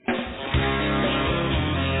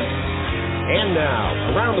And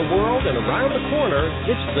now, around the world and around the corner,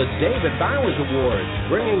 it's the David Bowers Awards,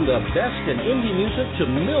 bringing the best in indie music to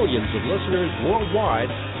millions of listeners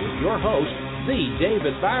worldwide with your host, The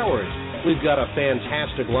David Bowers. We've got a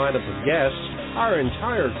fantastic lineup of guests, our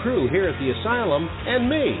entire crew here at the Asylum,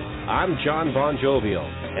 and me. I'm John Bon Jovial.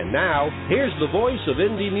 And now, here's the voice of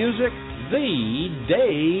indie music, The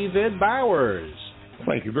David Bowers.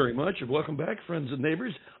 Thank you very much, and welcome back, friends and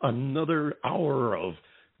neighbors. Another hour of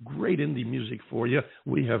great indie music for you.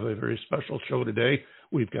 We have a very special show today.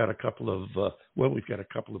 We've got a couple of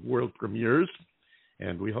world premieres,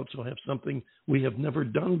 and we also have something we have never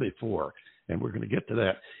done before, and we're going to get to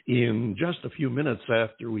that in just a few minutes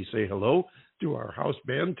after we say hello to our house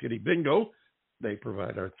band, Titty Bingo. They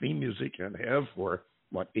provide our theme music and have for,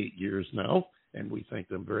 8 years now, and we thank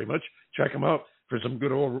them very much. Check them out for some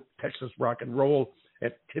good old Texas rock and roll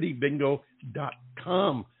at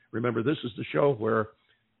tittybingo.com. Remember, this is the show where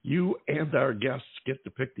you and our guests get to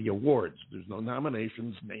pick the awards. There's no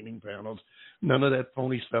nominations, naming panels, none of that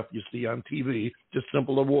phony stuff you see on TV, just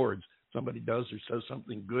simple awards. Somebody does or says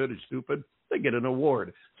something good or stupid, they get an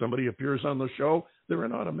award. Somebody appears on the show, they're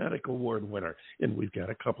an automatic award winner. And we've got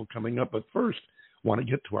a couple coming up. But first, want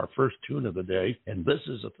to get to our first tune of the day. And this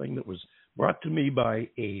is a thing that was brought to me by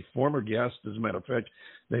a former guest. As a matter of fact,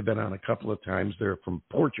 they've been on a couple of times. They're from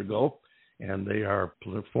Portugal, and they are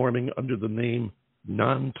performing under the name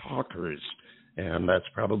Non-Talkers, and that's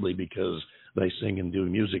probably because they sing and do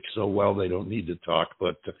music so well they don't need to talk,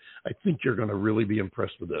 but I think you're going to really be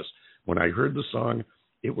impressed with this. When I heard the song,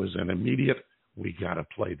 it was an immediate, we got to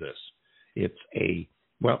play this.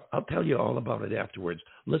 I'll tell you all about it afterwards.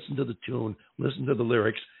 Listen to the tune, listen to the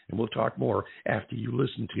lyrics, and we'll talk more after you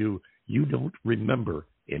listen to You Don't Remember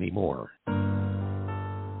Anymore.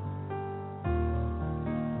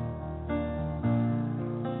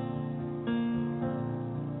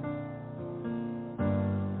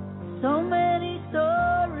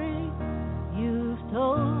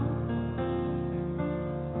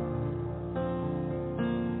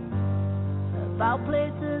 About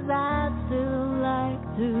places I'd still like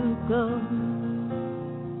to go.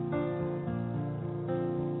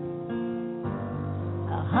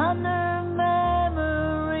 100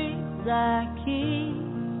 memories I keep,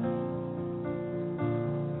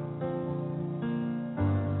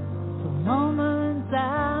 some moments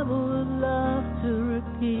I would love to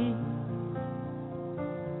repeat.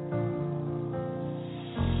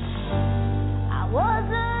 I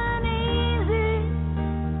wasn't easy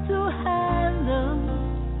to handle,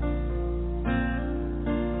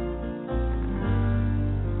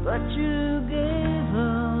 but you gave a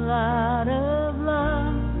lot of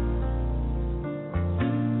love,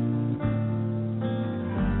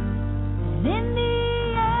 and in the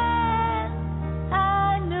end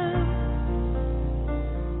I knew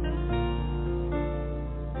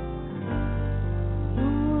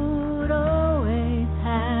you would always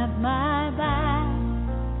have my back.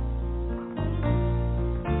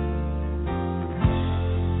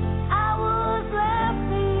 I was left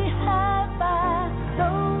behind by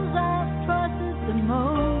those I've trusted the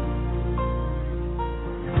most,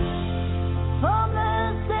 for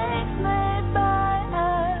mistakes made by a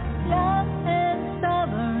young and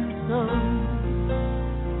stubborn soul.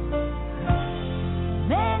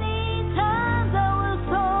 Many times I was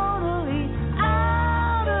totally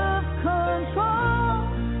out of control,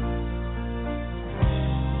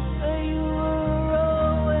 but you were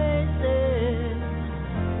always there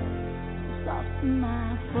to soften my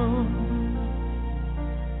fall.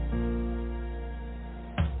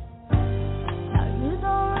 Now you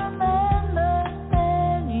don't remember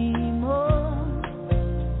anymore.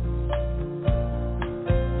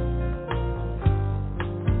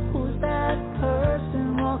 Who's that person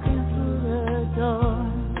walking through the door?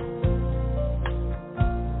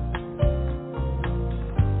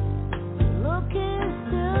 Your look is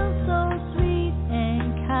still so sweet and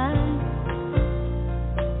kind.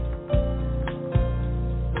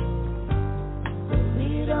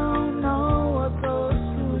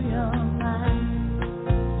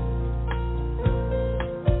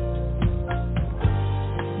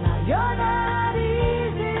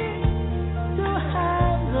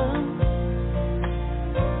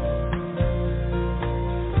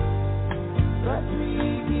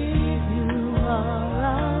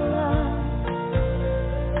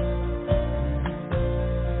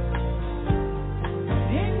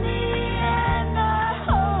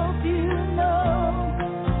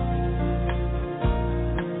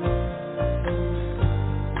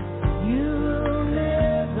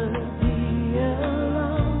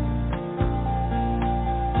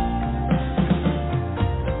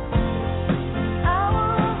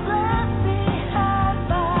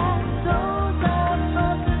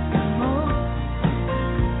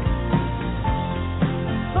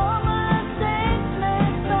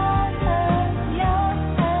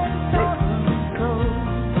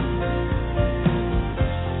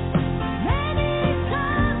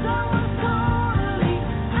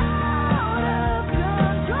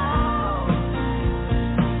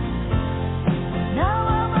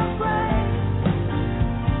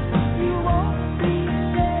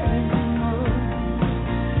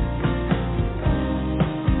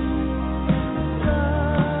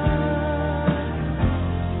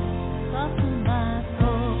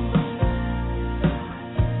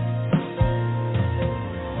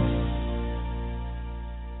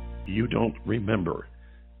 You Don't Remember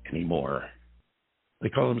Anymore. They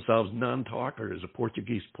call themselves Non-Talkers, a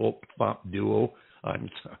Portuguese pop duo,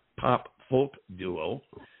 pop folk duo,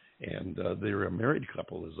 and they're a married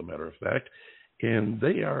couple, as a matter of fact, and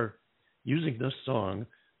they are using this song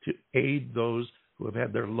to aid those who have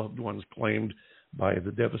had their loved ones claimed by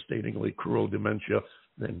the devastatingly cruel dementia,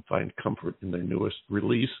 then find comfort in their newest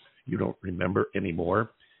release, You Don't Remember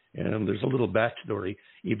Anymore. And there's a little backstory.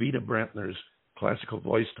 Evita Brantner's classical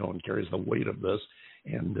voice tone carries the weight of this,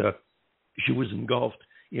 and she was engulfed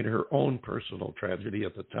in her own personal tragedy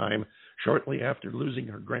at the time. Shortly after losing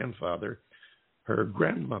her grandfather, her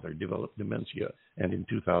grandmother developed dementia, and in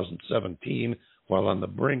 2017, while on the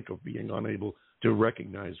brink of being unable to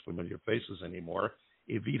recognize familiar faces anymore,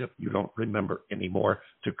 Evita, You Don't Remember Anymore,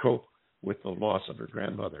 to cope with the loss of her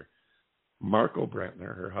grandmother. Marco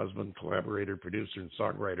Brantner, her husband, collaborator, producer, and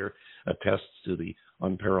songwriter, attests to the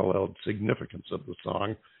unparalleled significance of the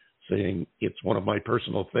song, saying, "It's one of my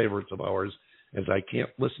personal favorites of ours, as I can't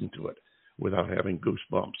listen to it without having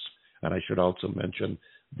goosebumps." And I should also mention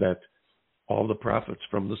that all the profits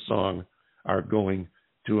from the song are going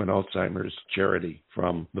to an Alzheimer's charity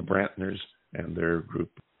from the Brantners and their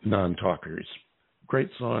group Non-Talkers.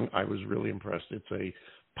 Great song. I was really impressed. It's a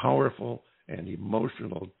powerful and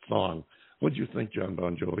emotional song. What do you think, John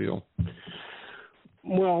Bon Jovial?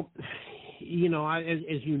 Well,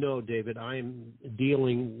 as you know, David, I'm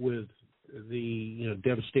dealing with the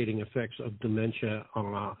devastating effects of dementia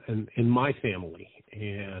in my family,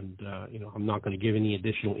 and I'm not going to give any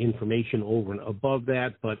additional information over and above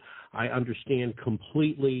that, but I understand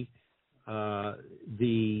completely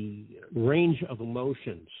the range of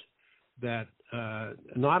emotions that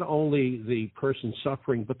not only the person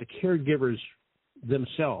suffering, but the caregivers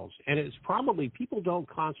themselves. And it's probably, people don't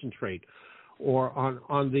concentrate or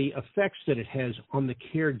on the effects that it has on the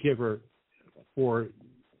caregiver for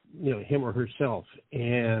him or herself.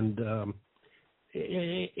 And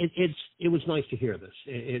it was nice to hear this.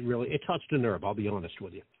 It touched a nerve, I'll be honest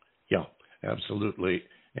with you. Yeah, absolutely.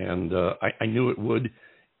 And I knew it would.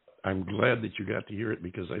 I'm glad that you got to hear it,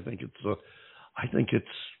 because I think it's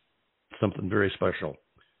something very special,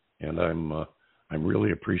 and I'm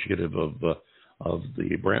really appreciative of the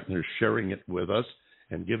Brantners sharing it with us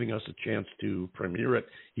and giving us a chance to premiere it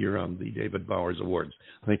here on the David Bowers Awards.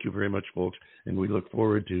 Thank you very much, folks, and we look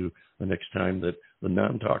forward to the next time that the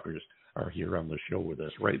Non-Talkers are here on the show with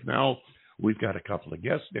us. Right now, we've got a couple of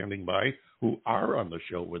guests standing by who are on the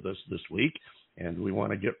show with us this week, and we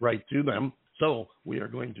want to get right to them. So we are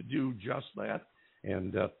going to do just that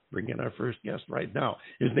and bring in our first guest right now.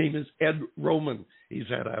 His name is Ed Roman. He's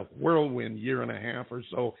had a whirlwind year and a half or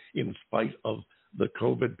so in spite of the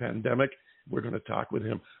COVID pandemic. We're going to talk with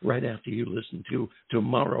him right after you listen to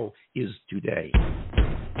Tomorrow is Today.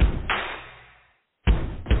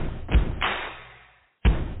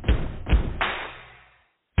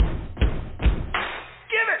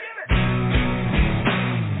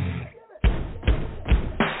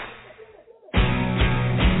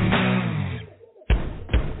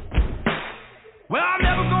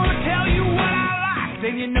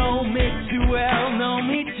 You know me too well, know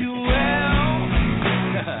me too well,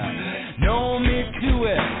 know me too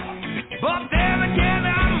well. But then again,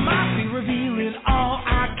 I might be revealing all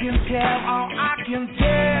I can tell,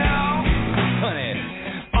 honey,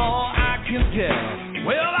 all I can tell.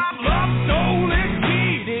 Well, I've loved, stolen,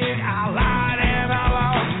 cheated, I lied and I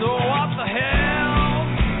lost, so what the hell,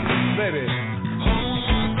 baby? Oh,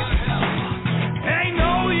 what the hell? Ain't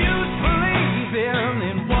no use believing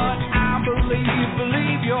in what I believe.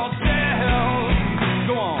 Believe yourself.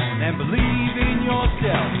 Go on and believe in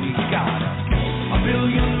yourself. We got a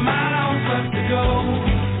million miles left to go,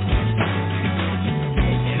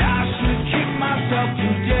 and I should kick myself to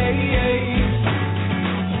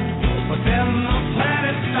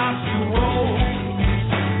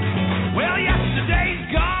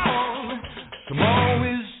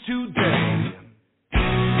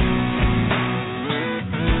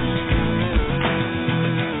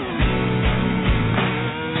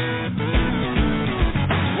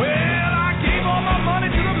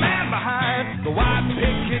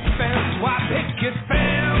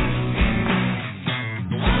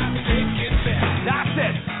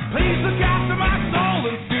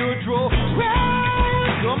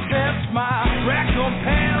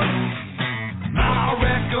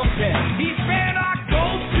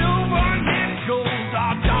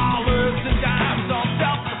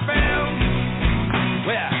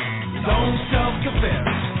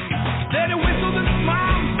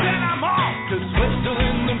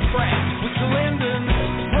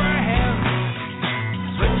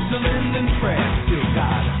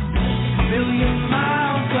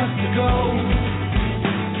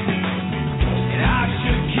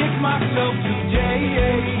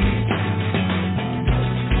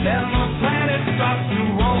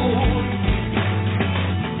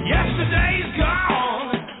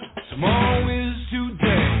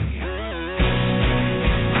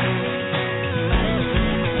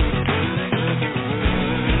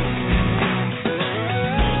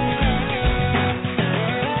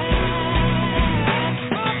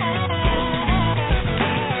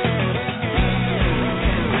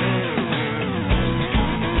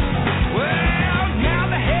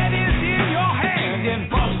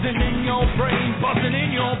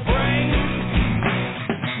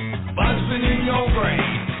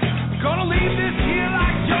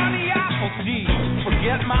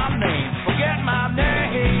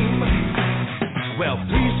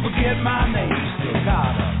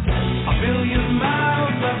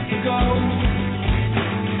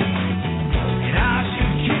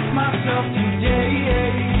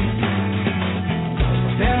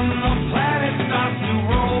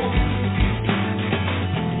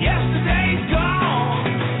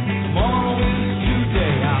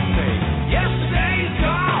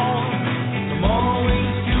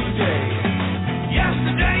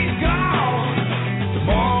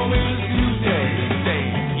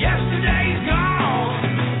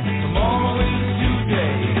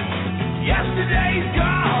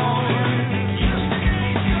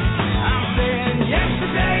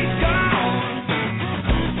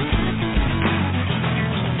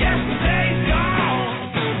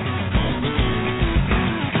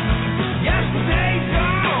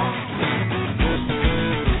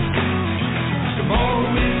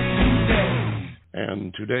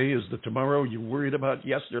And today is the tomorrow you worried about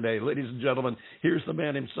yesterday. Ladies and gentlemen, here's the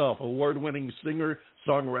man himself, award-winning singer,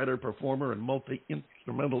 songwriter, performer, and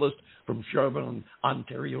multi-instrumentalist from Sherbourne,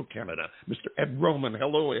 Ontario, Canada, Mr. Ed Roman.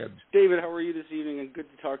 Hello, Ed. David, how are you this evening? And good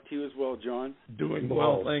to talk to you as well, John. Doing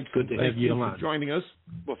well, thanks. Good to have you on. For joining us.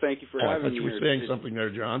 Well, thank you for having me. I thought you were saying something there,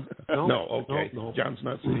 John. No, okay. No. John's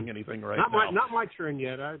not saying anything right now. Not my turn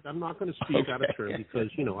yet. I'm not going to speak out of turn because,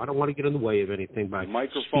 I don't want to get in the way of anything by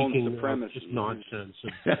microphone speaking supremacy. Just nonsense.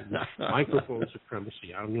 Microphone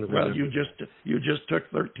supremacy. I'm going to. Well, you just took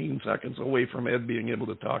 13 seconds away from Ed being able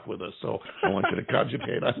to talk with us, so I want you to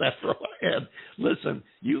cogitate on that for a while. Ed, listen,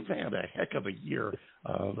 you've had a heck of a year.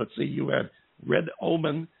 Let's see, you had Red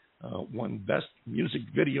Omen won Best Music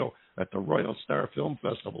Video at the Royal Star Film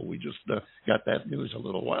Festival. We just got that news a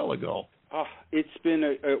little while ago. It's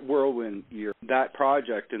been a whirlwind year. That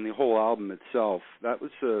project and the whole album itself, that's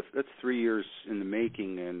 3 years in the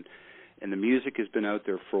making, and the music has been out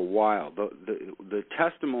there for a while. The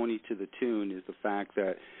testimony to the tune is the fact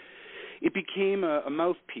that it became a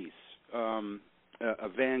mouthpiece, a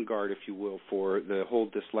vanguard, if you will, for the whole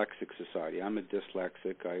dyslexic society. I'm a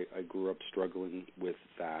dyslexic. I grew up struggling with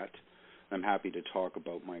that. I'm happy to talk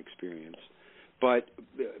about my experience. But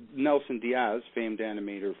Nelson Diaz, famed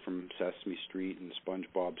animator from Sesame Street and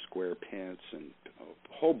SpongeBob SquarePants and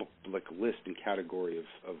a whole list and category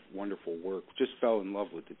of wonderful work, just fell in love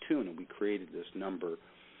with the tune, and we created this number.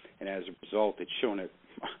 And as a result, it's shown at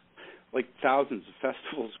like thousands of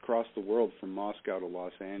festivals across the world, from Moscow to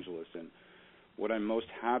Los Angeles. And what I'm most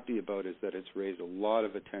happy about is that it's raised a lot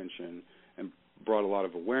of attention and brought a lot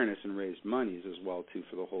of awareness and raised monies as well, too,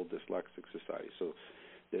 for the whole dyslexic society. So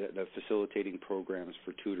the facilitating programs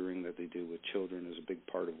for tutoring that they do with children is a big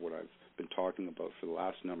part of what I've been talking about for the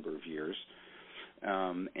last number of years.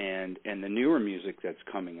 And the newer music that's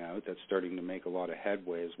coming out, that's starting to make a lot of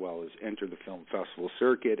headway, as well as enter the film festival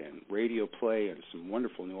circuit and radio play, and some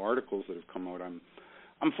wonderful new articles that have come out.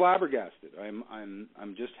 I'm flabbergasted.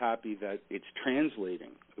 I'm just happy that it's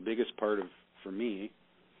translating. The biggest part for me,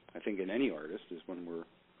 I think, in any artist, is when we're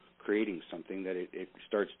creating something that it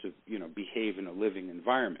starts to behave in a living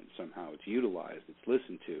environment somehow. It's utilized, it's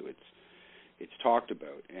listened to, it's talked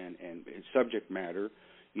about, and its subject matter,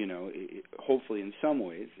 hopefully in some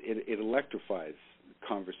ways it electrifies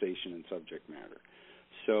conversation and subject matter.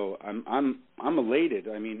 So I'm elated.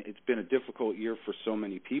 I mean, it's been a difficult year for so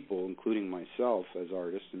many people, including myself as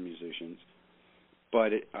artists and musicians.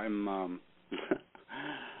 But I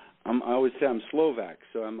always say I'm Slovak,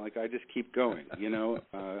 so I'm like, I just keep going.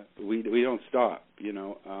 We don't stop.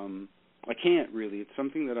 I can't really. It's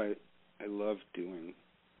something that I love doing,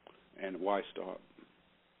 and why stop?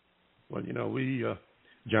 Well, we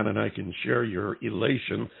John and I can share your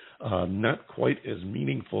elation. Not quite as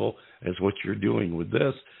meaningful as what you're doing with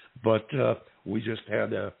this, but we just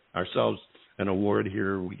had ourselves an award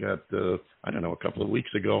here. We got, a couple of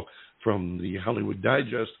weeks ago from the Hollywood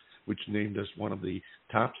Digest, which named us one of the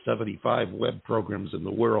top 75 web programs in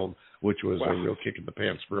the world, which was a real kick in the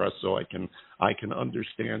pants for us. So I can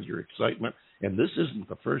understand your excitement. And this isn't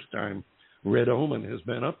the first time Red Omen has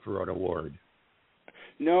been up for an award.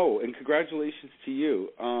 No, and congratulations to you.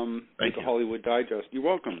 Thank the you. Hollywood Digest. You're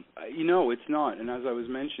welcome. It's not. And as I was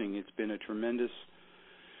mentioning, it's been a tremendous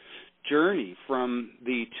journey from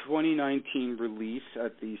the 2019 release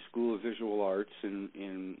at the School of Visual Arts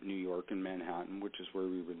in New York and Manhattan, which is where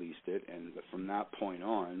we released it. And from that point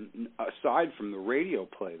on, aside from the radio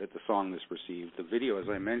play that the song has received, the video, as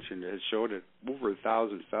I mentioned, has showed at over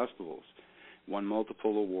 1,000 festivals, won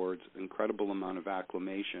multiple awards, incredible amount of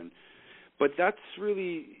acclamation. But that's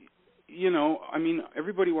really,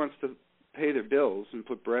 everybody wants to pay their bills and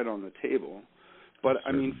put bread on the table. But,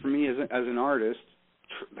 for me as an artist,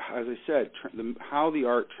 as I said, how the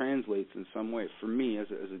art translates in some way. For me, as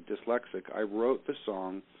a dyslexic, I wrote the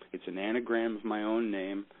song. It's an anagram of my own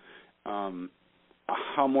name.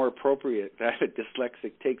 How more appropriate that a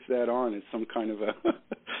dyslexic takes that on as some kind of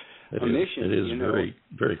a mission. It is very,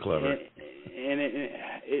 very clever. And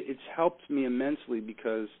it's helped me immensely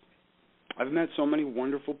because I've met so many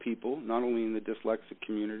wonderful people, not only in the dyslexic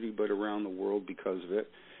community but around the world because of it.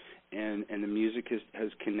 And the music has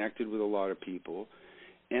connected with a lot of people.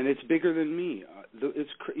 And it's bigger than me.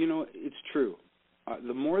 It's true.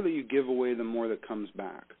 The more that you give away, the more that comes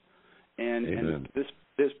back. And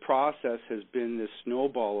this process has been this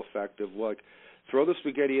snowball effect of throw the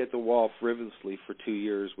spaghetti at the wall frivolously for 2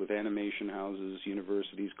 years with animation houses,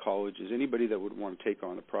 universities, colleges, anybody that would want to take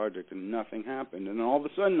on a project, and nothing happened. And then all of a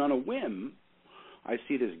sudden, on a whim, I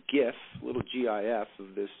see this GIF, little GIF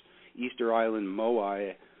of this Easter Island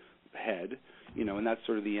Moai head, and that's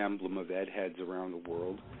sort of the emblem of Ed heads around the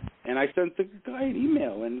world. And I sent the guy an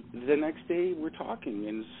email, and the next day we're talking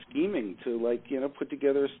and scheming to, like, you know, put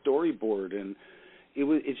together a storyboard. And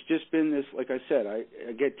it's just been this, like I said, I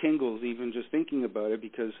get tingles even just thinking about it,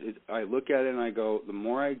 because I look at it and I go, the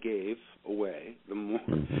more I gave away, the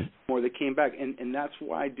more they came back. And that's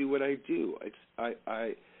why I do what I do.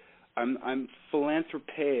 I'm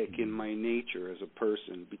philanthropic in my nature as a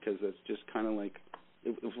person, because that's just kind of like,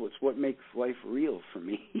 it's what makes life real for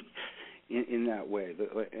me. In that way,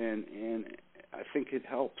 and I think it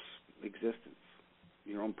helps existence,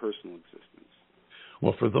 your own personal existence.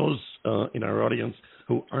 Well, for those in our audience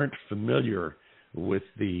who aren't familiar with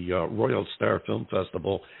the Royal Star Film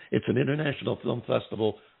Festival, it's an international film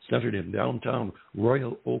festival centered in downtown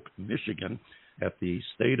Royal Oak, Michigan, at the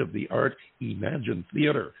state-of-the-art Imagine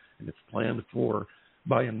Theater, and it's planned for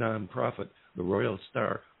by a nonprofit, the Royal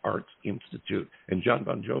Star Arts Institute. And John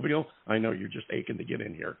Bon Jovial, I know you're just aching to get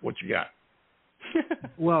in here. What you got?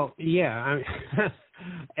 Well, yeah.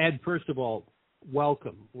 Ed, first of all,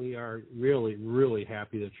 welcome. We are really, really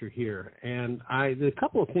happy that you're here. And there's a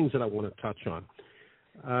couple of things that I want to touch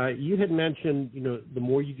on. You had mentioned, you know, the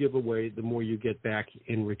more you give away, the more you get back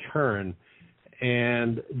in return.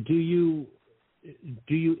 And do you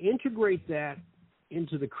integrate that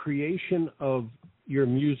into the creation of your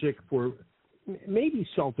music for maybe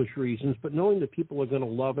selfish reasons, but knowing that people are going to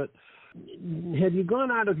love it? Have you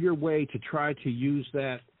gone out of your way to try to use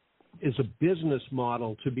that as a business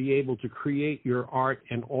model to be able to create your art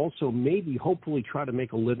and also maybe hopefully try to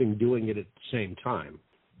make a living doing it at the same time?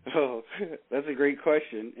 Oh, that's a great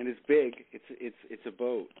question, and it's big. It's a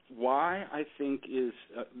boat. Why, I think, is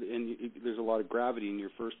and there's a lot of gravity in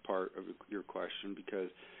your first part of your question, because,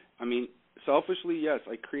 I mean, selfishly, yes,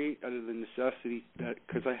 I create out of the necessity that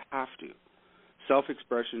because I have to.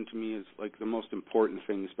 Self-expression to me is like the most important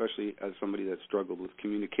thing, especially as somebody that struggled with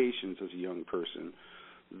communications as a young person.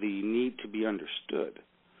 The need to be understood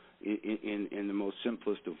in the most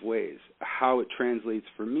simplest of ways. How it translates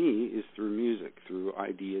for me is through music, through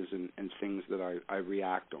ideas and things that I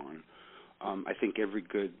react on. I think every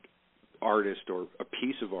good artist or a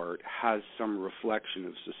piece of art has some reflection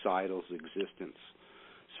of societal's existence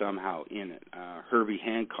somehow in it. Herbie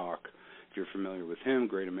Hancock, if you're familiar with him,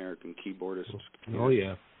 great American keyboardist. Oh,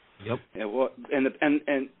 yeah. Yep.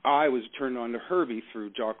 And I was turned on to Herbie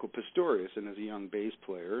through Jaco Pastorius, and as a young bass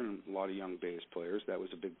player, and a lot of young bass players, that was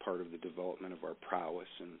a big part of the development of our prowess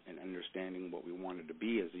and understanding what we wanted to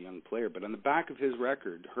be as a young player. But on the back of his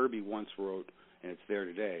record, Herbie once wrote, and it's there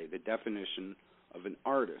today, the definition of an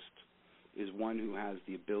artist is one who has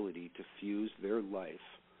the ability to fuse their life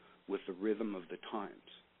with the rhythm of the times.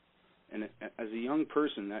 And as a young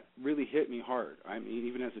person, that really hit me hard. I mean,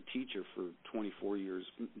 even as a teacher for 24 years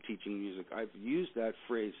teaching music, I've used that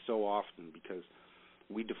phrase so often because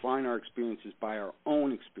we define our experiences by our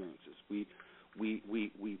own experiences. We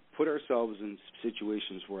put ourselves in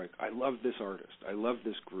situations where I love this artist, I love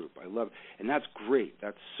this group, and that's great.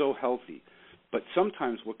 That's so healthy. But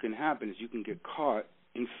sometimes what can happen is you can get caught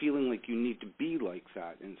in feeling like you need to be like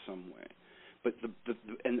that in some way. But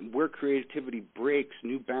and where creativity breaks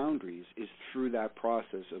new boundaries is through that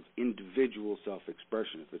process of individual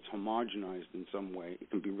self-expression. If it's homogenized in some way,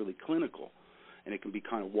 it can be really clinical, and it can be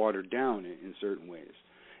kind of watered down in certain ways.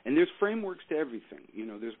 And there's frameworks to everything. You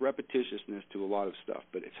know, there's repetitiousness to a lot of stuff,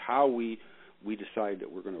 but it's how we decide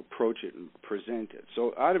that we're going to approach it and present it.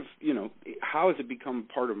 So out of, you know, how has it become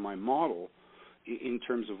part of my model in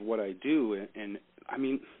terms of what I do? And I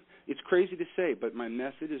mean, it's crazy to say, but my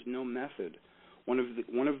method is no method. One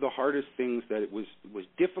of the hardest things that it was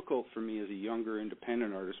difficult for me as a younger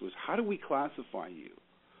independent artist was, how do we classify you?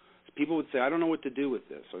 People would say, I don't know what to do with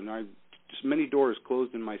this. And just many doors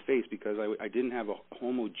closed in my face because I didn't have a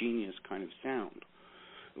homogeneous kind of sound.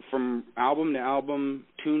 From album to album,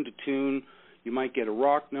 tune to tune, you might get a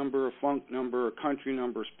rock number, a funk number, a country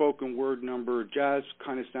number, a spoken word number, a jazz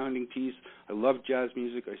kind of sounding piece. I love jazz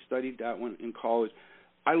music. I studied that one in college.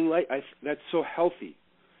 That's so healthy.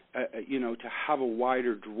 You know, to have a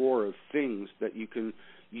wider drawer of things that you can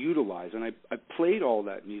utilize. And I played all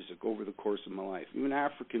that music over the course of my life, even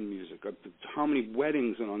African music. How many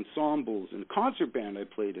weddings and ensembles and concert band I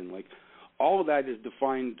played in. Like, all of that has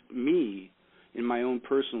defined me in my own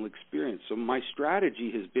personal experience. So my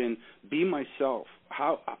strategy has been, be myself.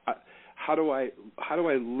 How do I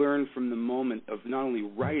learn from the moment of not only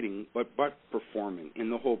writing but performing in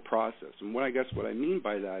the whole process? And what I mean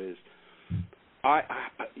by that is,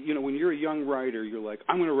 you know, when you're a young writer, you're like,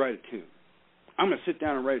 I'm going to write a tune. I'm going to sit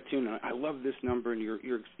down and write a tune, and I love this number, and you're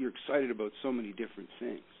excited about so many different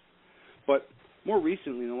things. But more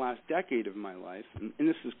recently in the last decade of my life, and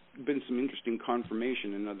this has been some interesting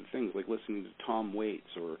confirmation and other things, like listening to Tom Waits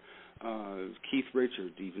or Keith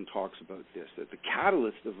Richards even talks about this, that the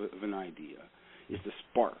catalyst of an idea is the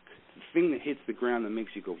spark, the thing that hits the ground that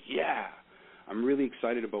makes you go, yeah, I'm really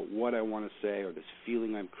excited about what I want to say or this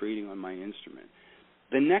feeling I'm creating on my instrument.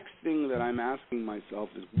 The next thing that I'm asking myself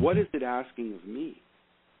is, what is it asking of me?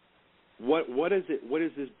 What is it? What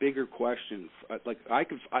is this bigger question? Like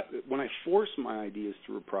when I force my ideas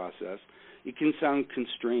through a process, it can sound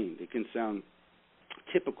constrained. It can sound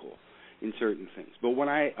typical in certain things. But when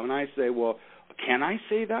I say, well, can I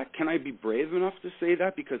say that? Can I be brave enough to say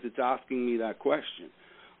that because it's asking me that question?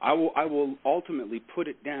 I will ultimately put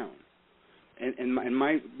it down. And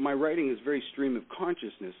my writing is very stream of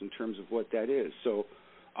consciousness in terms of what that is. So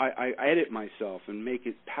I edit myself and make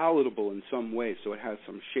it palatable in some way so it has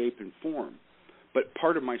some shape and form. But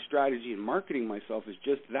part of my strategy in marketing myself is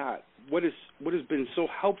just that. What has been so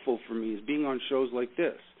helpful for me is being on shows like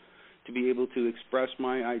this, to be able to express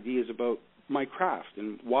my ideas about my craft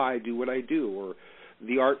and why I do what I do, or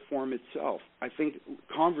the art form itself. I think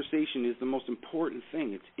conversation is the most important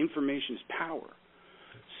thing. Information is power.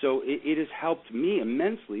 So it has helped me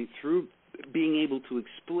immensely through being able to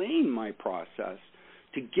explain my process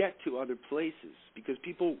to get to other places, because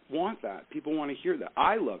people want that. People want to hear that.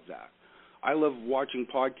 I love that. I love watching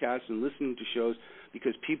podcasts and listening to shows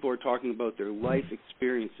because people are talking about their life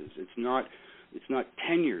experiences. It's not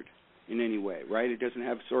tenured in any way, right? It doesn't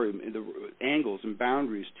have the angles and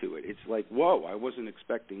boundaries to it. It's like, whoa, I wasn't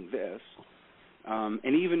expecting this.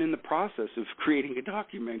 And even in the process of creating a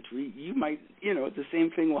documentary, you might, the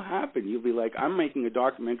same thing will happen. You'll be like, I'm making a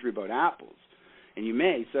documentary about apples. And you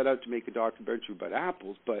may set out to make a documentary about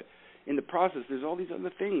apples, but in the process, there's all these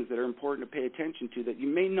other things that are important to pay attention to that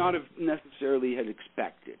you may not have necessarily had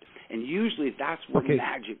expected. And usually that's where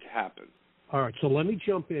magic happens. All right, so let me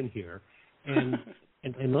jump in here, and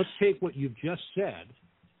let's take what you've just said,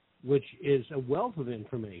 which is a wealth of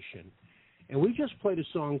information. And we just played a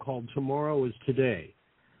song called Tomorrow is Today.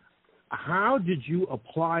 How did you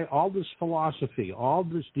apply all this philosophy,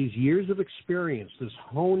 these years of experience, this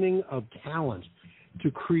honing of talent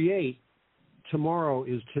to create Tomorrow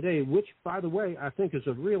is Today, which, by the way, I think is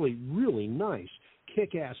a really, really nice,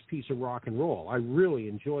 kick-ass piece of rock and roll. I really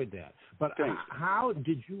enjoyed that. But how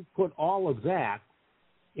did you put all of that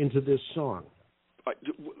into this song?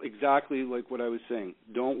 Exactly like what I was saying.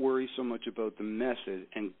 Don't worry so much about the method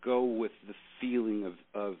and go with the feeling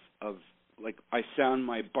of like, I sound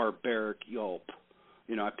my barbaric yelp.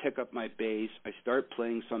 I pick up my bass, I start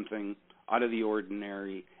playing something out of the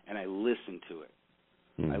ordinary, and I listen to it.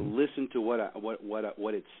 I listen to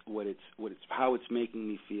how it's making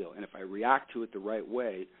me feel, and if I react to it the right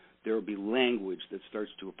way, there will be language that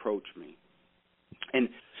starts to approach me. And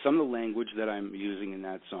some of the language that I'm using in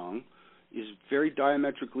that song is very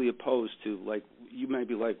diametrically opposed to, like, you might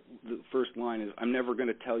be like, the first line is, I'm never going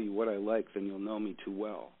to tell you what I like, then you'll know me too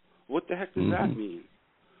well. What the heck does that mean?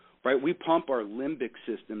 Right? We pump our limbic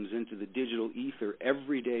systems into the digital ether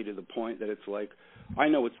every day to the point that it's like, I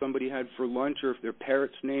know what somebody had for lunch, or if their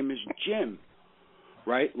parrot's name is Jim,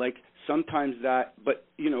 right? Like, sometimes that, but,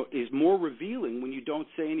 is more revealing when you don't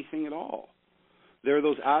say anything at all. There are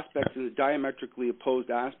those aspects and the diametrically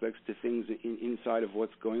opposed aspects to things inside of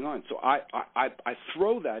what's going on. So I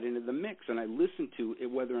throw that into the mix, and I listen to it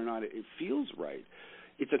whether or not it feels right.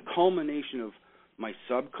 It's a culmination of my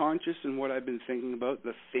subconscious and what I've been thinking about,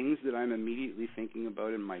 the things that I'm immediately thinking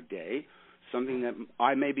about in my day, something that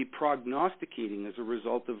I may be prognosticating as a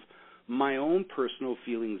result of my own personal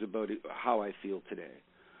feelings about it, how I feel today.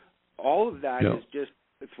 All of that is just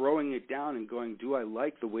throwing it down and going, do I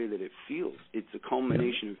like the way that it feels? It's a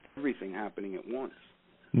culmination of everything happening at once.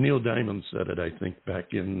 Neil Diamond said it, I think, back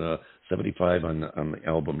in '75 on the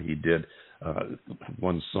album he did.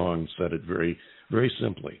 One song said it very, very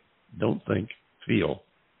simply. Don't think, feel.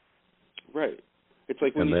 Right. It's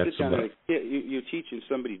like when you sit down and you're teaching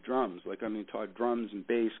somebody drums. Like, taught drums and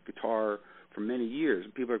bass, guitar for many years.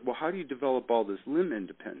 And people are like, well, how do you develop all this limb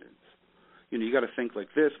independence? You got to think like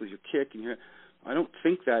this with your kick and your... I don't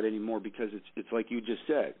think that anymore because it's like you just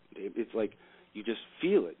said. It's like you just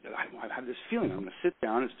feel it. I have this feeling. I'm going to sit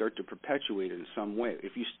down and start to perpetuate it in some way.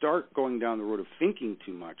 If you start going down the road of thinking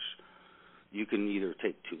too much, you can either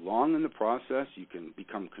take too long in the process, you can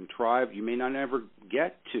become contrived, you may not ever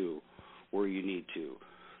get to where you need to.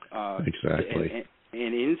 Exactly.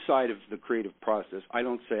 And inside of the creative process, I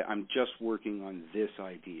don't say I'm just working on this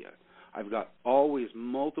idea. I've got always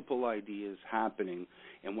multiple ideas happening,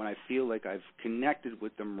 and when I feel like I've connected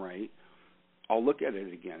with them right, I'll look at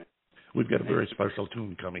it again. we've got a very special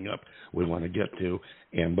tune coming up we want to get to.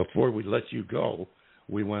 And before we let you go,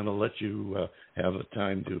 we want to let you have a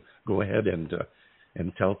time to go ahead and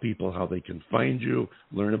tell people how they can find you,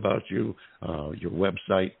 learn about you, your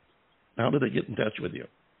website. How do they get in touch with you?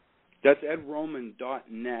 That's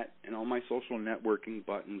edroman.net, and all my social networking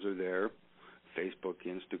buttons are there. Facebook,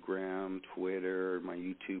 Instagram, Twitter, my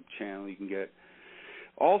YouTube channel. You can get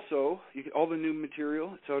also all the new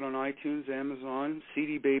material. It's out on iTunes, Amazon,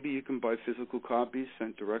 CD Baby. You can buy physical copies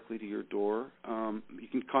sent directly to your door. You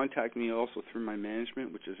can contact me also through my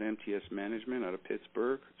management, which is MTS Management out of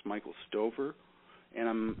Pittsburgh. It's Michael Stover, and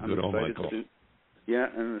I'm excited to. Yeah,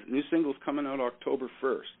 and the new single's coming out October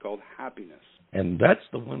 1st called Happiness. And that's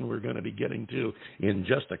the one we're going to be getting to in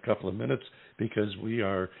just a couple of minutes, because we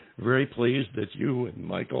are very pleased that you and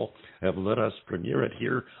Michael have let us premiere it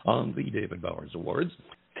here on the David Bowers Awards.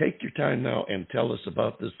 Take your time now and tell us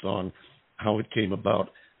about this song, how it came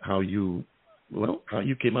about, how you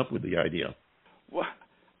came up with the idea. Well,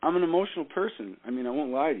 I'm an emotional person. I mean, I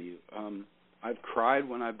won't lie to you. I've cried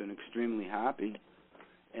when I've been extremely happy,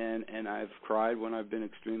 and I've cried when I've been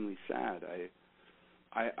extremely sad.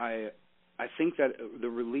 I think that the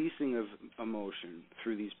releasing of emotion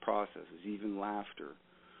through these processes, even laughter,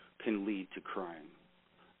 can lead to crying.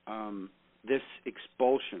 This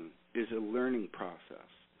expulsion is a learning process.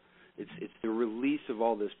 It's the release of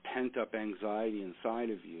all this pent-up anxiety inside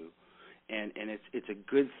of you, and it's a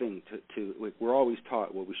good thing to like, we're always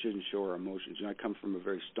taught, well, we shouldn't show our emotions. You know, I come from a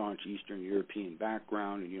very staunch Eastern European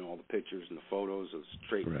background, and all the pictures and the photos of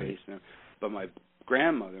straight face. But my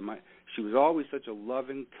grandmother, she was always such a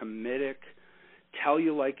loving, comedic, tell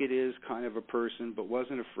you like it is kind of a person, but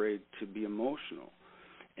wasn't afraid to be emotional.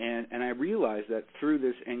 And I realized that through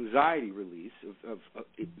this anxiety release of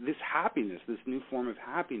this happiness, this new form of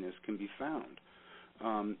happiness can be found.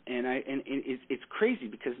 It's crazy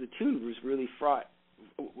because the tune was really fraught.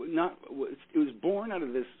 It was born out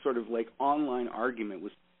of this sort of like online argument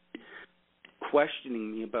with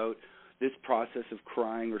questioning me about this process of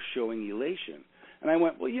crying or showing elation. And I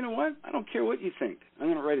went, well, you know what? I don't care what you think. I'm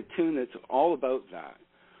going to write a tune that's all about that.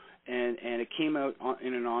 And it came out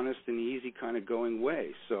in an honest and easy kind of going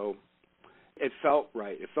way. So it felt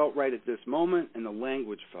right. It felt right at this moment, and the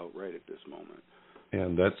language felt right at this moment.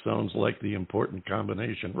 And that sounds like the important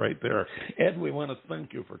combination right there. Ed, we want to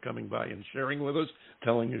thank you for coming by and sharing with us,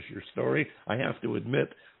 telling us your story. I have to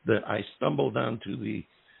admit that I stumbled onto the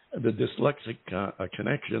dyslexic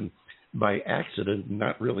connection by accident,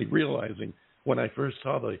 not really realizing when I first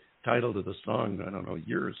saw the title of the song, I don't know, a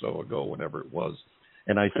year or so ago, whenever it was.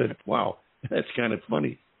 And I said, wow, that's kind of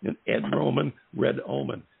funny. And Ed Roman, Red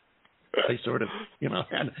Omen. I sort of,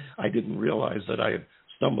 and I didn't realize that I had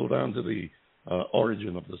stumbled onto the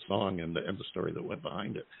origin of the song and the story that went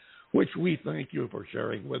behind it, which we thank you for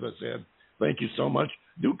sharing with us, Ed. Thank you so much.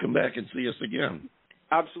 Do come back and see us again.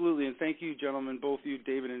 Absolutely, and thank you, gentlemen, both you,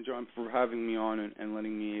 David and John, for having me on and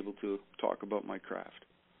letting me able to talk about my craft.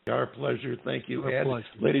 Our pleasure. Thank you, Our Ed. pleasure.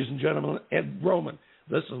 Ladies and gentlemen, Ed Roman.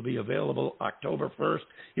 This will be available October 1st.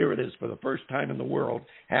 Here it is for the first time in the world,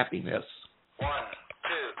 Happiness. 1,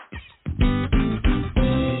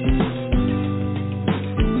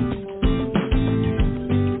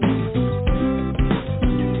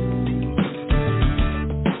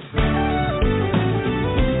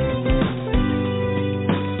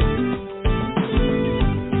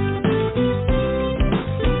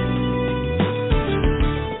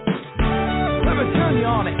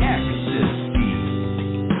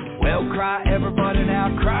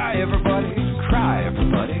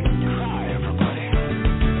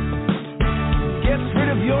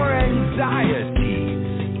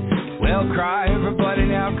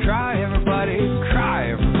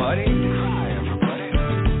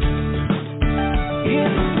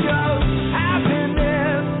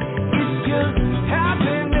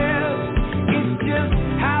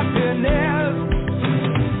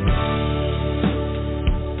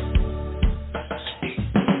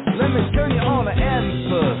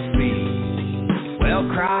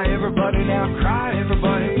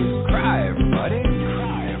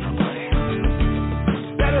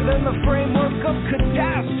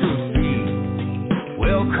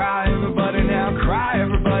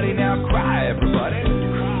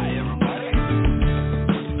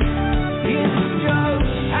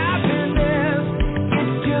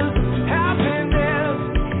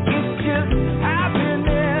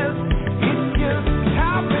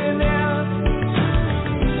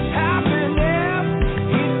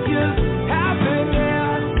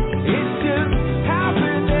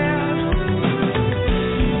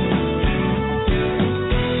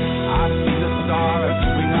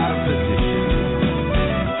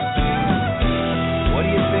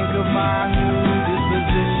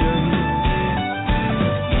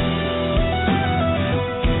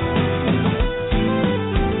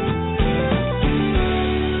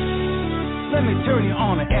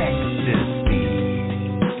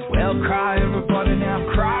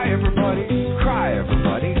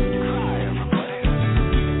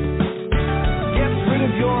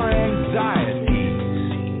 your anxieties.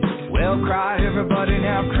 Well, cry everybody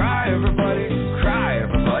now, cry everybody, cry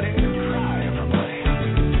everybody, cry everybody.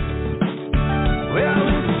 Well,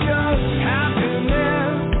 it's just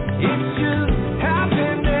happiness, it's just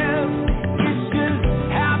happiness, it's just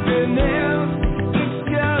happiness,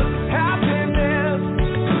 it's just happiness,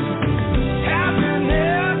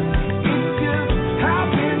 happiness, it's just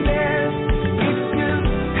happiness, it's just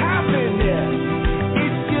happiness,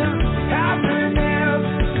 it's just happiness,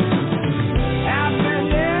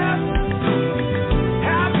 happiness,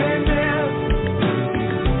 happiness,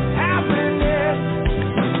 happiness,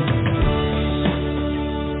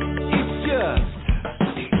 it's just.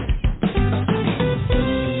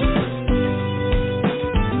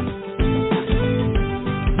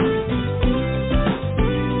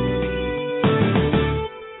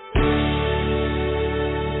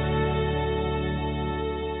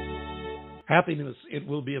 Happiness. It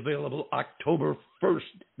will be available October 1st.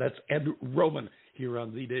 That's Ed Roman here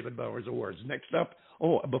on the David Bowers Awards. Next up,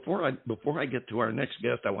 before I get to our next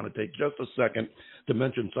guest, I want to take just a second to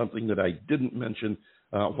mention something that I didn't mention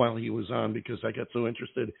while he was on, because I got so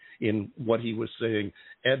interested in what he was saying.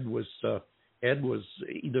 Ed was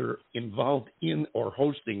either involved in or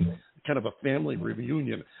hosting kind of a family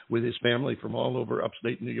reunion with his family from all over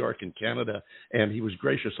upstate New York and Canada, and he was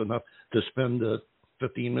gracious enough to spend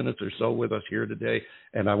 15 minutes or so with us here today,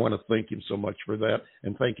 and I want to thank him so much for that,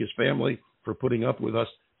 and thank his family for putting up with us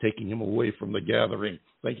taking him away from the gathering.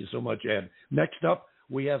 Thank you so much, Ed. Next up,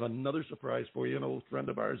 we have another surprise for you. An old friend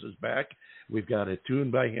of ours is back. We've got a tune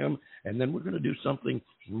by him, and then we're going to do something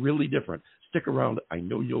really different. Stick around. I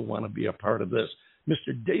know you'll want to be a part of this.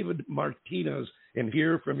 Mr. David Martinez, and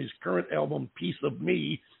here from his current album, Piece of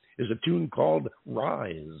Me, is a tune called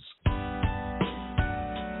Rise.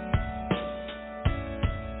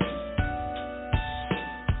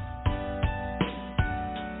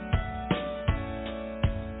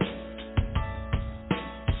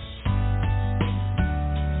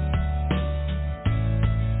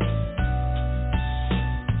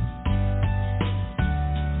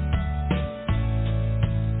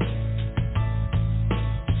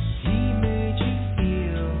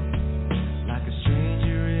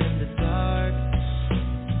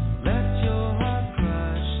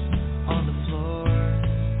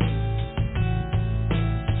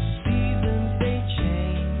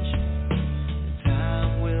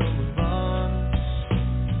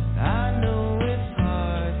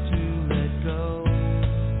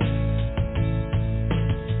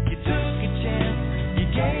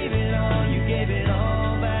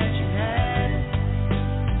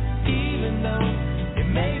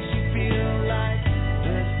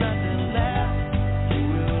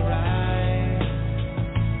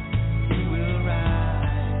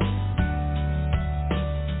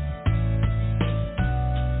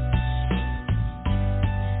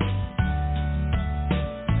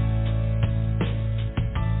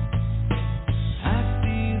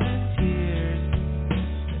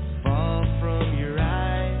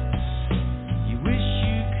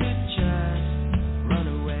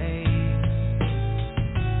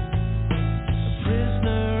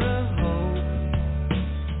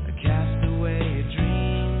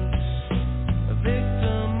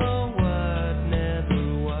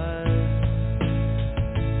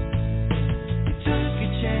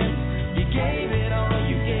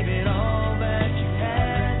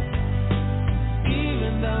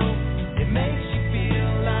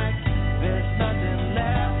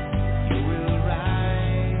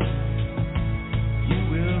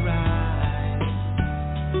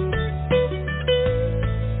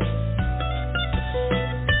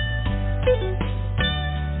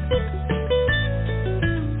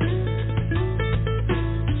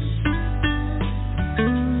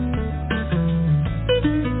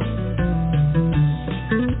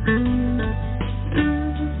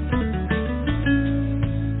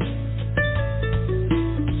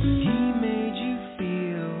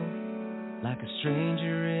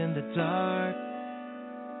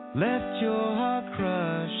 Left your heart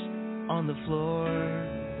crushed on the floor.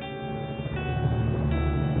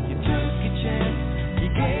 You took a chance, you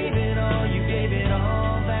gave it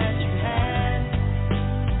all that you had.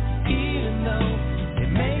 Even though it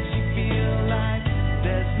makes you feel like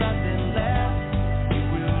there's nothing left, you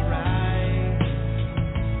will rise.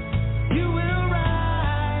 You will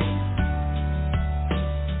rise.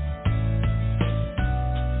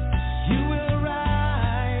 You will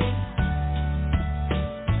rise.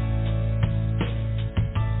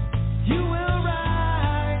 You will rise.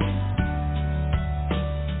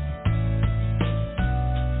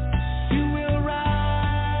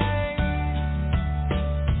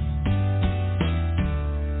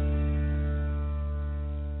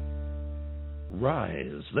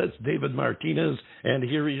 Rise. That's David Martinez, and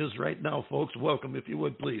here he is right now, folks. Welcome, if you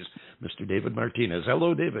would, please, Mr. David Martinez.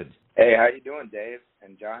 Hello, David. Hey, how you doing, Dave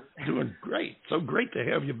and John? Doing great. So great to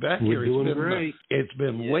have you back We're here. Doing great. It's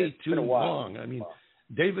been way too long. I mean,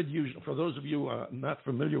 David, for those of you not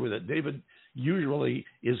familiar with it, David usually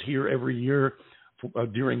is here every year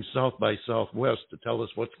during South by Southwest to tell us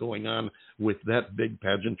what's going on with that big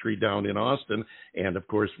pageantry down in Austin. And, of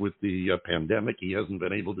course, with the pandemic, he hasn't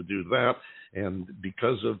been able to do that. And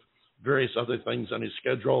because of various other things on his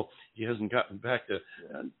schedule, he hasn't gotten back to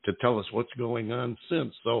tell us what's going on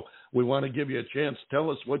since. So we want to give you a chance.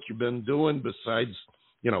 Tell us what you've been doing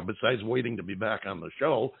besides waiting to be back on the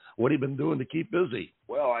show. What have you been doing to keep busy?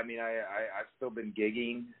 Well, I mean, I've still been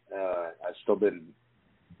gigging. I've still been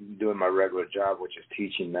doing my regular job, which is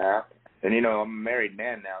teaching math. And, I'm a married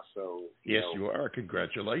man now, so... Yes, you are.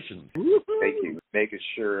 Congratulations. Thank you. Making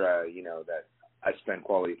sure, that I spend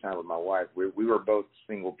quality time with my wife. We were both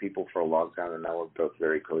single people for a long time, and now we're both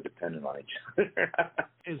very codependent on each other.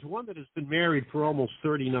 As one that has been married for almost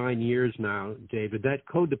 39 years now, David, that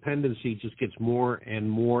codependency just gets more and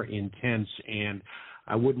more intense, and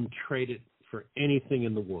I wouldn't trade it for anything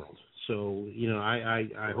in the world. So,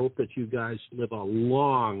 I hope that you guys live a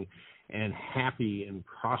long and happy and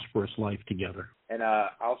prosperous life together. And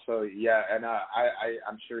also,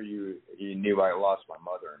 I'm sure you knew I lost my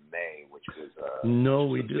mother in May, which was no,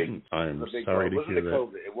 we didn't. I'm sorry to hear that.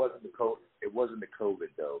 It wasn't the COVID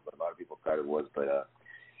though, but a lot of people thought it was. But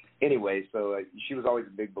anyway, so she was always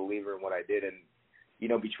a big believer in what I did,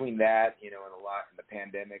 and between that, and the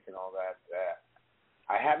pandemic and all that.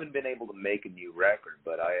 I haven't been able to make a new record,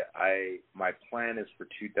 but my plan is for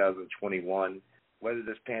 2021. Whether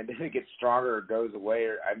this pandemic gets stronger or goes away,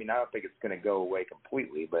 I don't think it's going to go away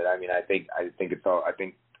completely, but I think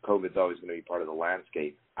COVID's always going to be part of the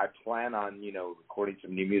landscape. I plan on recording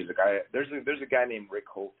some new music. There's a guy named Rick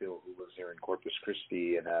Holefield who lives here in Corpus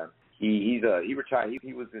Christi, and he retired.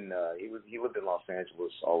 He lived in Los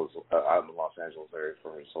Angeles, out in the Los Angeles area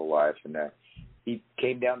for his whole life, and he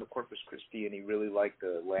came down to Corpus Christi, and he really liked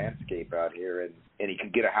the landscape out here, and he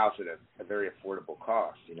could get a house at a very affordable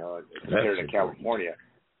cost, compared to California.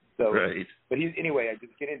 So, right. But I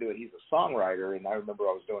just get into it. He's a songwriter, and I remember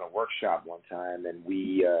I was doing a workshop one time, and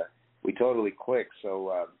we totally clicked.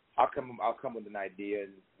 So I'll come with an idea,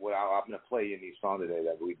 and I'm going to play you a new song today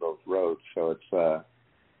that we both wrote. So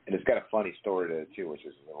it's got a funny story to it too, which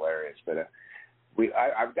is hilarious. But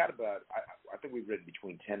I think we've written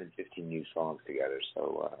between 10 and 15 new songs together.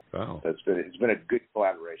 So wow. It's been a good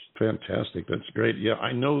collaboration. Fantastic. That's great. Yeah,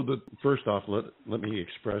 I know that. First off, let me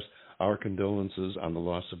express our condolences on the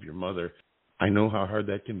loss of your mother. I know how hard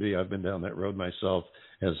that can be. I've been down that road myself,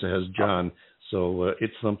 as has John. So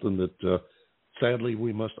it's something that sadly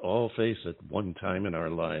we must all face at one time in our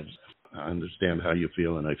lives. I understand how you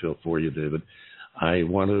feel, and I feel for you, David. I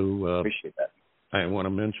want to appreciate that. I want to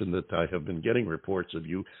mention that I have been getting reports of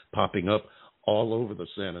you popping up all over the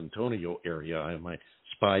San Antonio area. I have my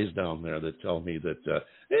spies down there that tell me that,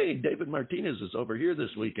 hey, David Martinez is over here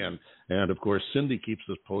this weekend. And, of course, Cindy keeps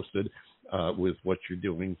us posted with what you're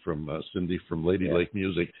doing from Cindy from Lady Lake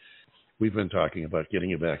Music. We've been talking about getting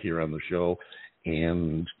you back here on the show,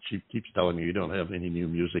 and she keeps telling me you don't have any new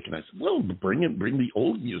music. And I said, well, bring the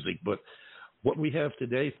old music. But what we have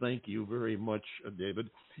today, thank you very much,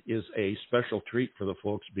 David, is a special treat for the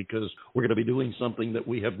folks because we're going to be doing something that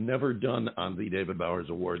we have never done on the David Bowers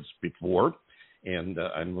Awards before, and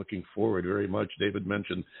I'm looking forward very much. David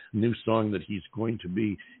mentioned a new song that he's going to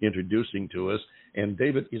be introducing to us, and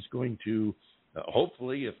David is going to,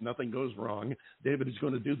 hopefully, if nothing goes wrong, David is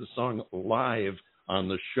going to do the song live on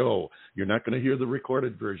the show. You're not going to hear the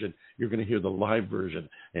recorded version. You're going to hear the live version,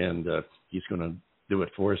 and he's going to do it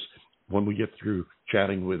for us when we get through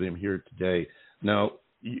chatting with him here today. Now,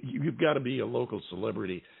 you've got to be a local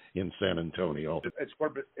celebrity in San Antonio. It's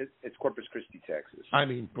Corpus Christi, Texas. I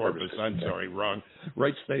mean Corpus. I'm sorry, wrong.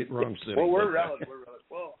 Right state, wrong city. Well, we're relative.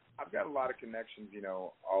 Well, I've got a lot of connections,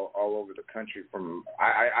 all over the country.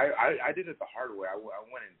 I did it the hard way. I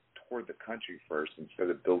went and toured the country first instead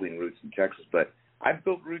of building roots in Texas. But I've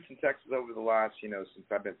built roots in Texas over the last, since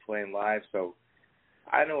I've been playing live. So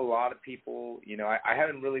I know a lot of people. I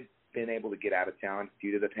haven't really been able to get out of town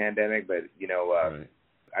due to the pandemic, but right.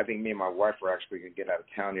 I think me and my wife are actually going to get out of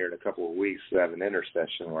town here in a couple of weeks to have an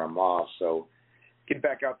intersession where I'm off. So get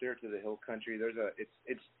back out there to the hill country.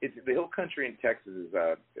 It's the hill country in Texas is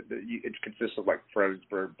it consists of like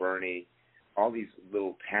Fredericksburg, Bernie, all these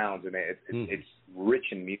little towns, and it's rich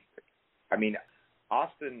in music. I mean,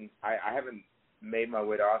 Austin. I haven't made my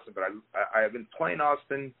way to Austin, but I have been playing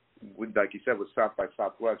Austin with, like you said, with South by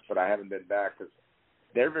Southwest, but I haven't been back because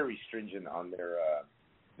they're very stringent on their.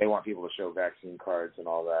 They want people to show vaccine cards and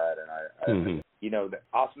all that, and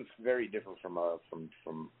Austin's very different from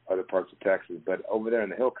other parts of Texas. But over there in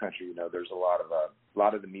the Hill Country, there's a lot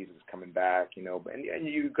of the music's coming back, and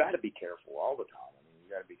you got to be careful all the time. I mean, you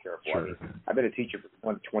got to be careful. Sure. I mean, I've been a teacher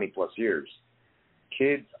for 20 plus years.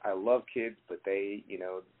 Kids, I love kids, but they,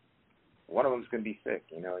 one of them's going to be sick,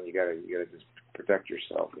 and you got to just protect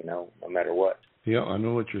yourself, no matter what. Yeah, I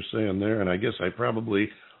know what you're saying there, and I guess I probably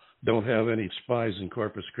don't have any spies in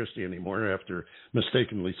Corpus Christi anymore after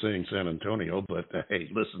mistakenly saying San Antonio. But hey,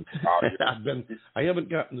 listen, I haven't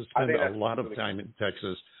gotten to spend a lot of time in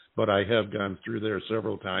Texas, but I have gone through there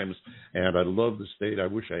several times, and I love the state. I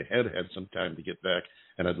wish I had some time to get back,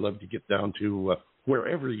 and I'd love to get down to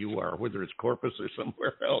wherever you are, whether it's Corpus or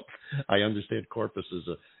somewhere else. I understand Corpus is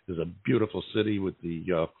a beautiful city with the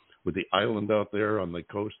island out there on the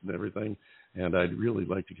coast and everything, and I'd really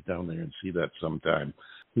like to get down there and see that sometime.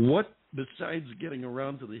 What, besides getting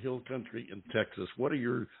around to the Hill Country in Texas, what are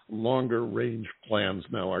your longer range plans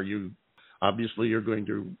now? Obviously you're going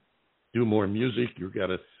to do more music. You've got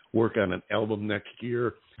to work on an album next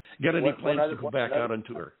year. Got any plans to go back out on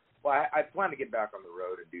tour? Well, I plan to get back on the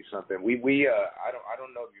road and do something. I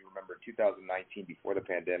don't know if you remember 2019, before the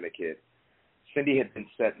pandemic hit, Cindy had been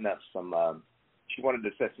setting up some. She wanted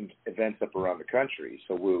to set some events up around the country.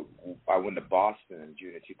 So I went to Boston in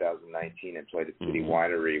June of 2019 and played at City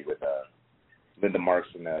Winery with Linda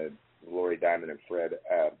Marks and Lori Diamond and Fred.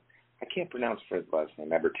 I can't pronounce Fred's last name,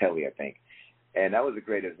 Bertelli, I think. And that was a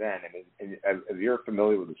great event. And if you're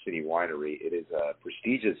familiar with the City Winery, it is a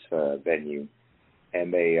prestigious venue,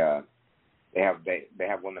 and they have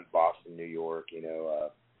one in Boston, New York,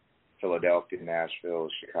 Philadelphia, Nashville,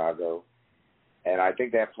 Chicago. And I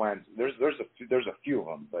think they have plans. There's a few of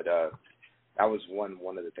them, but that was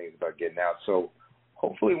one of the things about getting out. So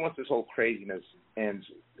hopefully, once this whole craziness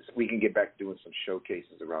ends, we can get back to doing some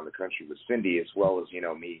showcases around the country with Cindy, as well as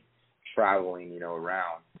me traveling,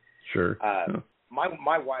 around. Sure.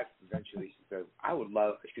 My wife eventually, she says, I would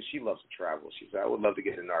love, because she loves to travel. She said, I would love to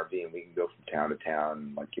get an RV and we can go from town to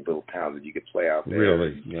town, like your little towns that you could play out there.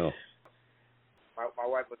 Really? No. My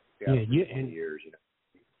wife lived in Seattle for 20 years.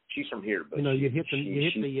 She's from here, but you hit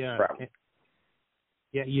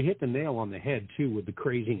the nail on the head too with the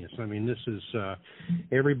craziness. I mean, this is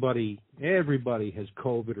everybody has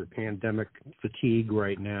COVID or pandemic fatigue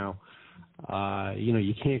right now.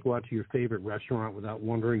 You can't go out to your favorite restaurant without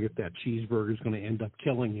wondering if that cheeseburger is going to end up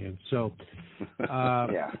killing you. So,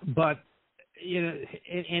 yeah. But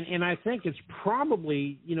and I think it's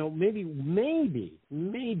probably maybe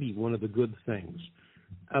one of the good things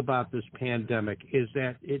about this pandemic is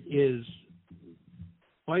that it is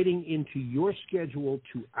fighting into your schedule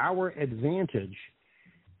to our advantage,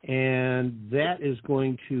 and that is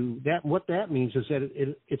going to what that means is that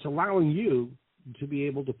it's allowing you to be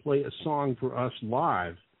able to play a song for us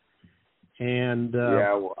live, and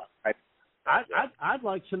I'd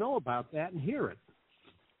like to know about that and hear it.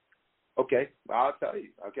 Okay, I'll tell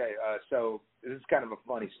you. Okay, so this is kind of a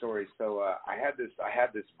funny story. So I had this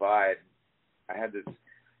vibe. I had this.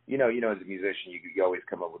 As a musician, you always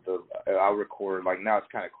come up with I'll record, like now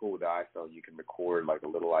it's kind of cool with the iPhone. You can record like a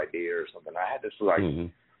little idea or something. I had this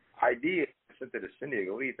idea. I sent it to Cindy. I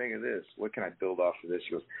go, what do you think of this? What can I build off of this?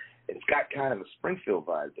 She goes, it's got kind of a Springfield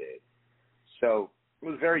vibe to it. So it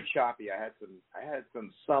was very choppy. I had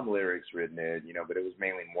some lyrics written in, but it was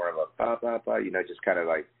mainly more of a ba ba ba, just kind of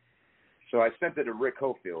like. So I sent it to Rick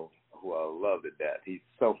Hofield, who I love to death. He's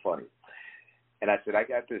so funny. And I said, I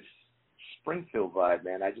got this Springfield vibe,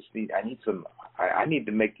 man. I need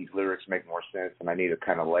to make these lyrics make more sense, and I need to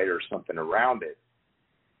kind of layer something around it.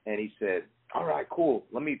 And he said, all right, cool.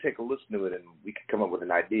 Let me take a listen to it, and we can come up with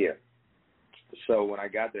an idea. So when I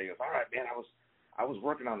got there, he goes, all right, man, I was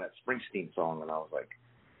working on that Springsteen song, and I was like,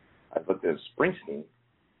 I looked at Springsteen,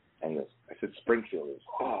 and I said Springfield. He goes,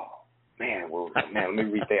 oh, man, let me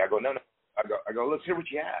rethink. I go, no. I go, let's hear what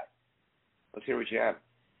you have.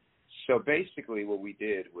 So basically what we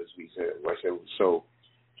did was so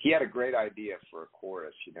he had a great idea for a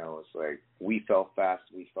chorus, it's like, we fell fast,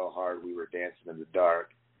 we fell hard, we were dancing in the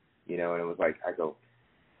dark, and it was like, I go,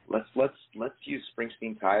 let's use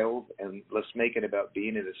Springsteen titles and let's make it about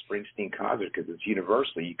being at a Springsteen concert because it's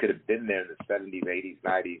universal. You could have been there in the 70s, 80s,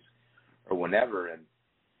 90s, or whenever, and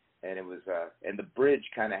it was, and the bridge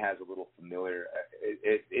kind of has a little familiar,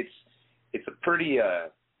 it's a pretty, I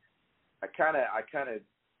kind of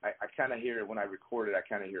hear it when I record it. I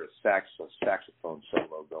kind of hear a saxophone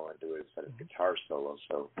solo going to it instead of guitar solo.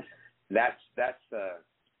 So that's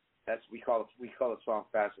we call the song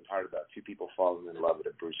 "Fast and Hard" about two people falling in love at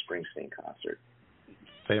a Bruce Springsteen concert.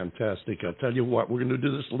 Fantastic. I'll tell you what, we're going to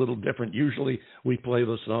do this a little different. Usually we play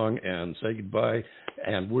the song and say goodbye,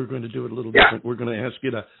 and we're going to do it a little different. We're going to ask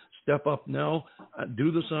you to step up now, do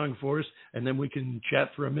the song for us, and then we can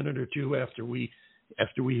chat for a minute or two after we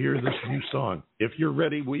hear this new song. If you're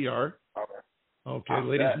ready, we are. Okay,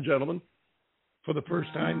 ladies and gentlemen, for the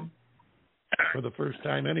first time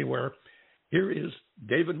anywhere, here is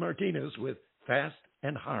David Martinez with Fast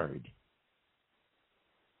and Hard.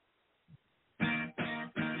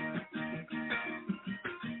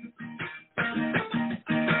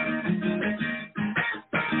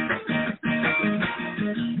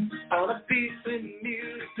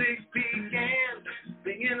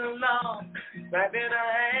 Clapping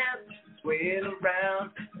our hands, swaying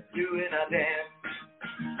around, doing our dance.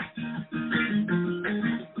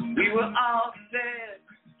 We were all set,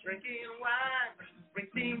 drinking wine,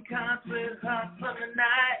 ring-themed concert, hot summer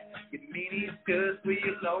night. Your mini skirts with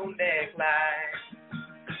your low neckline.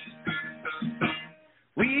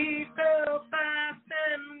 We fell fast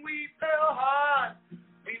and we fell hard.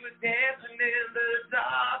 We were dancing in the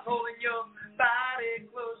dark, holding your body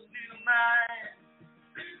close to mine.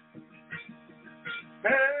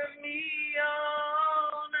 Turn me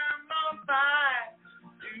on, I'm on fire.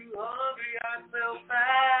 Too hungry, I feel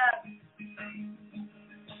fast.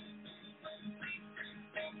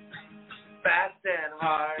 Fast and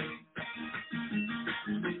hard.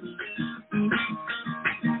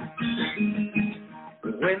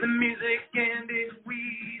 When the music ended, we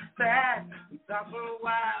sat. We talked for a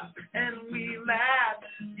while and we laughed.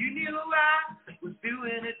 You knew I was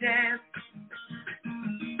doing a dance.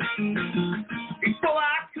 Before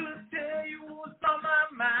I could tell you what's on my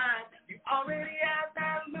mind, you already had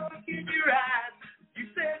that look in your eyes. You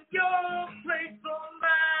said your place or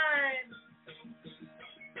mine.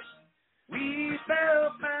 We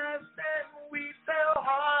fell fast and we fell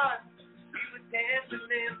hard. We were dancing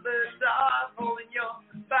in the dark, holding your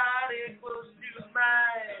body close to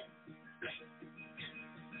mine.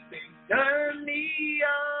 Turn me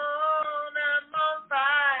on, I'm on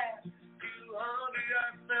fire. Too hungry,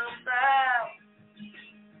 I fell fast.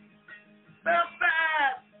 Fell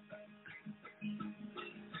fast.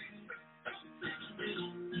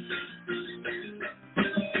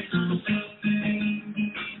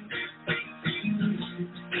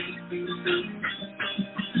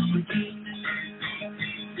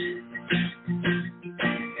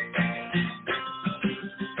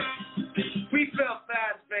 We fell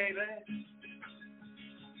fast, baby.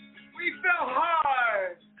 We fell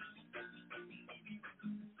hard.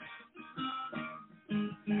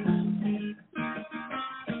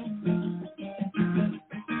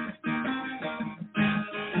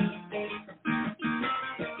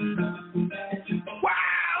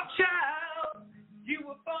 Wild child, you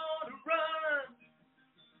were born to run.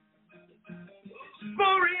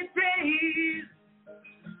 Sporty days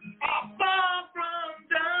are far from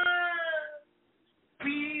done.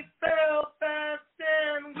 We fell fast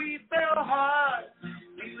and we fell hard.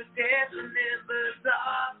 We were dancing in the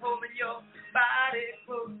dark, holding your body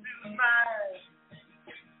close to mine.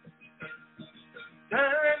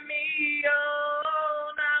 Turn me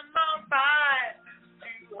on, I'm on fire.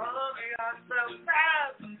 Too hungry, I fell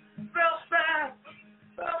fast, fell fast,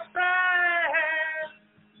 fell fast.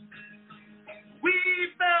 We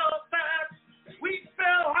fell fast, we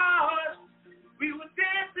fell hard. We were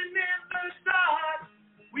dancing in the dark.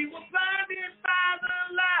 We were blinded by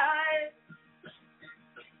the light.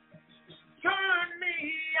 Turn me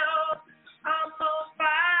on, I'm on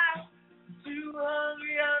fire. Too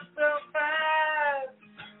hungry, I fell fast.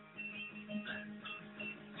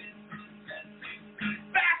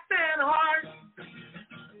 Fast and hard.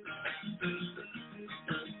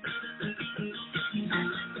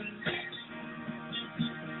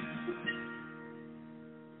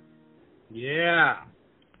 Yeah.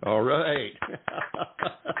 All right.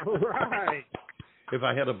 All right. If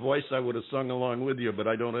I had a voice, I would have sung along with you, but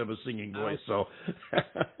I don't have a singing voice, so.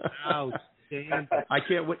 Outstanding. I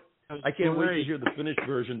can't wait. I can't wait to hear the finished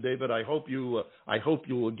version, David. I hope you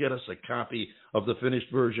will get us a copy of the finished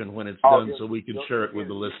version when it's done, so we can share it with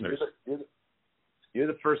the listeners. You're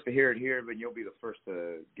the first to hear it here, but you'll be the first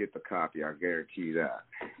to get the copy. I guarantee you that.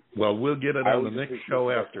 Well, we'll get it on the next show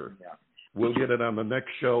after. We'll get it on the next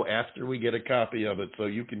show after we get a copy of it, so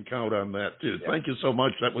you can count on that, too. Yeah. Thank you so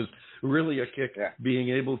much. That was really a kick, being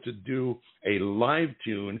able to do a live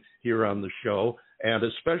tune here on the show, and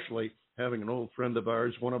especially having an old friend of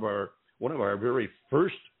ours, one of our very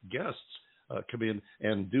first guests, come in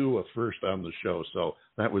and do a first on the show. So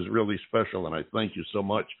that was really special, and I thank you so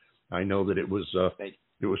much. I know that it was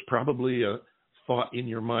probably thought in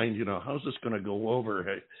your mind, how's this going to go over?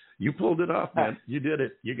 Hey, you pulled it off, man. You did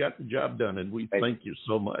it. You got the job done, and we thank you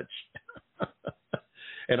so much.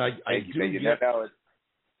 And I do get...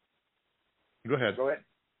 Go ahead. Go ahead.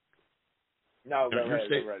 No, go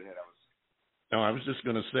right ahead. I was just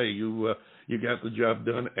going to say, you got the job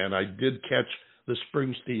done, and I did catch the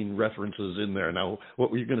Springsteen references in there. Now,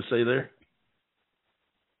 what were you going to say there?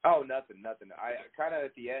 Oh, nothing. I kind of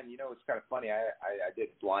at the end, it's kind of funny. I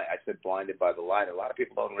said Blinded by the Light. A lot of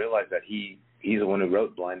people don't realize that he's the one who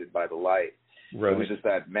wrote Blinded by the Light. Right. It was just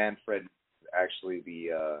that Manfred actually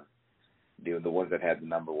the ones that had the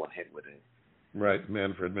number one hit with it. Right,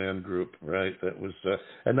 Manfred Mann Group. Right, that was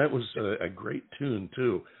a great tune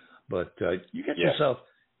too. But you got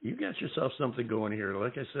yourself something going here.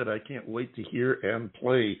 Like I said, I can't wait to hear and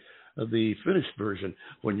play the finished version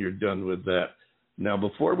when you're done with that. Now,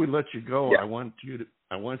 before we let you go, I want you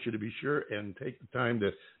to be sure and take the time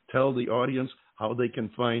to tell the audience how they can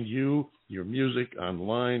find you, your music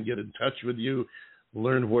online, get in touch with you,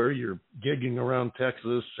 learn where you're gigging around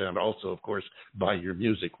Texas, and also, of course, buy your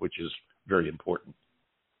music, which is very important.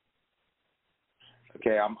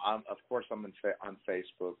 Okay, I'm on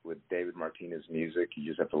Facebook with David Martinez Music. You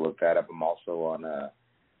just have to look that up. I'm also on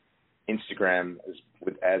Instagram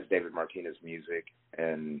as David Martinez Music,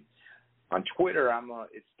 and on Twitter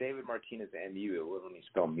it's David Martinez MU. It wouldn't let me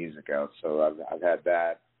spell music out, so I've had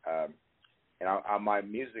that. And my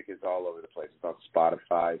music is all over the place. It's on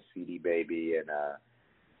Spotify, CD Baby,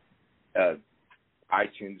 and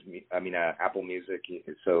iTunes. Apple Music.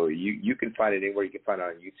 So you can find it anywhere. You can find it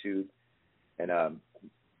on YouTube. And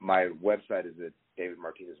my website is at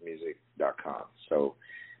davidmartinezmusic.com. So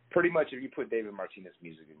pretty much if you put David Martinez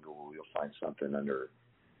Music in Google, you'll find something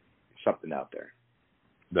out there.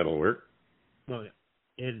 That'll work. Well,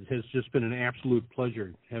 it has just been an absolute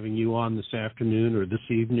pleasure having you on this afternoon or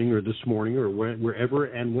this evening or this morning or wherever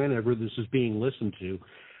and whenever this is being listened to.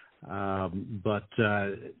 The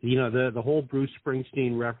whole Bruce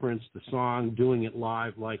Springsteen reference, the song, doing it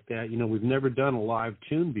live like that, we've never done a live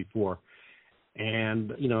tune before.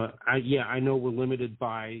 And, I know we're limited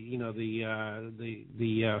by,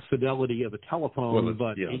 the fidelity of a telephone,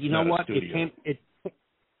 but you know what?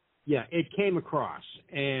 It came across.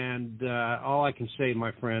 And all I can say,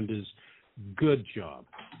 my friend, is good job.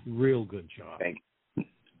 Real good job. Thank you.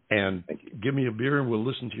 And give me a beer and we'll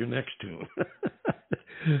listen to your next tune.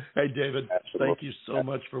 Hey, David, thank you so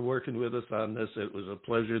much for working with us on this. It was a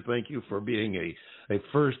pleasure. Thank you for being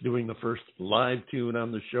doing the first live tune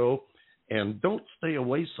on the show. And don't stay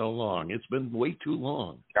away so long. It's been way too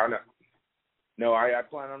long. No, I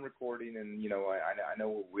plan on recording, and I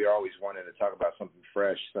know we always wanted to talk about something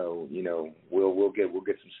fresh. So we'll get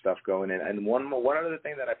some stuff going. And one other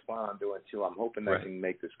thing that I plan on doing too, I'm hoping that I can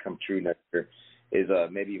make this come true next year, is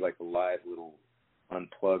maybe like a live little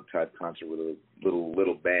unplugged type concert with a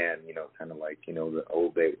little band, kind of like the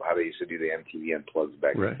old day, how they used to do the MTV Unplugged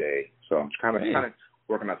back in the day. So I'm kind of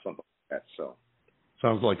working on something like that. So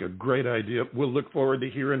sounds like a great idea. We'll look forward to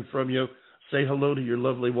hearing from you. Say hello to your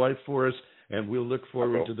lovely wife for us, and we'll look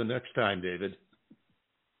forward to the next time, David.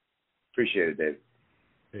 Appreciate it, David.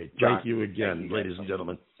 Hey, thank you again, ladies and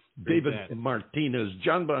gentlemen. David Martinez,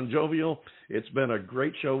 John Bon Jovial. It's been a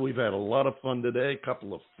great show. We've had a lot of fun today, a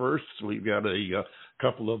couple of firsts. We've got a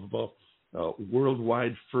couple of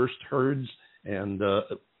worldwide first herds and a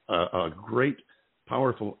great,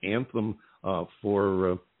 powerful anthem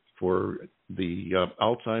for the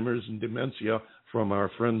Alzheimer's and dementia from our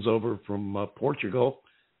friends over from Portugal.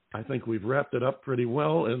 I think we've wrapped it up pretty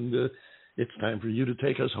well, and it's time for you to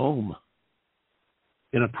take us home.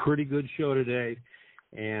 Been a pretty good show today.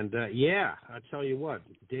 And, I tell you what,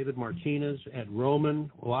 David Martinez at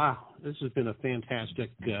Roman, wow, this has been a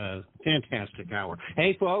fantastic hour.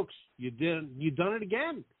 Hey, folks, you've done it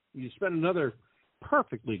again. You spent another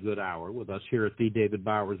perfectly good hour with us here at the David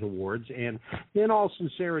Bowers Awards. And in all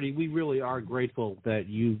sincerity, we really are grateful that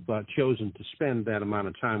you've chosen to spend that amount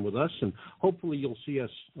of time with us. And hopefully we'll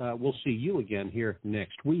see you again here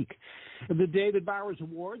next week. The David Bowers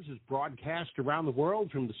Awards is broadcast around the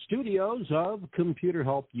world from the studios of Computer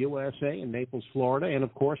Help USA in Naples, Florida, and,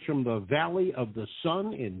 of course, from the Valley of the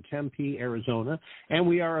Sun in Tempe, Arizona. And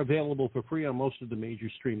we are available for free on most of the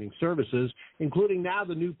major streaming services, including now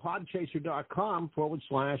the new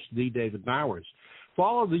podchaser.com/The David Bowers.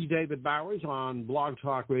 Follow The David Bowers on Blog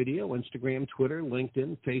Talk Radio, Instagram, Twitter,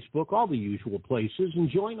 LinkedIn, Facebook, all the usual places. And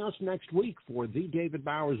join us next week for The David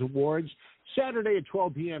Bowers Awards, Saturday at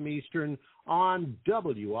 12 p.m. Eastern on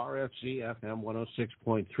WRFC FM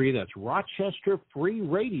 106.3. That's Rochester Free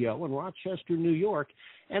Radio in Rochester, New York.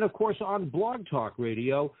 And, of course, on Blog Talk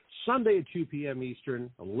Radio, Sunday at 2 p.m. Eastern,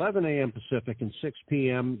 11 a.m. Pacific, and 6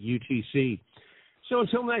 p.m. UTC. So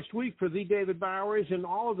until next week, for the David Bowers and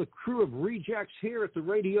all of the crew of rejects here at the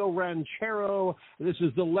Radio Ranchero, this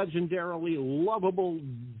is the legendarily lovable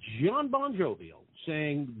John Bon Jovial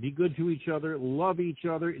saying, be good to each other, love each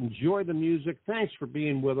other, enjoy the music. Thanks for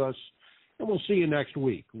being with us, and we'll see you next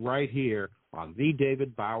week right here on the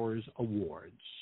David Bowers Awards.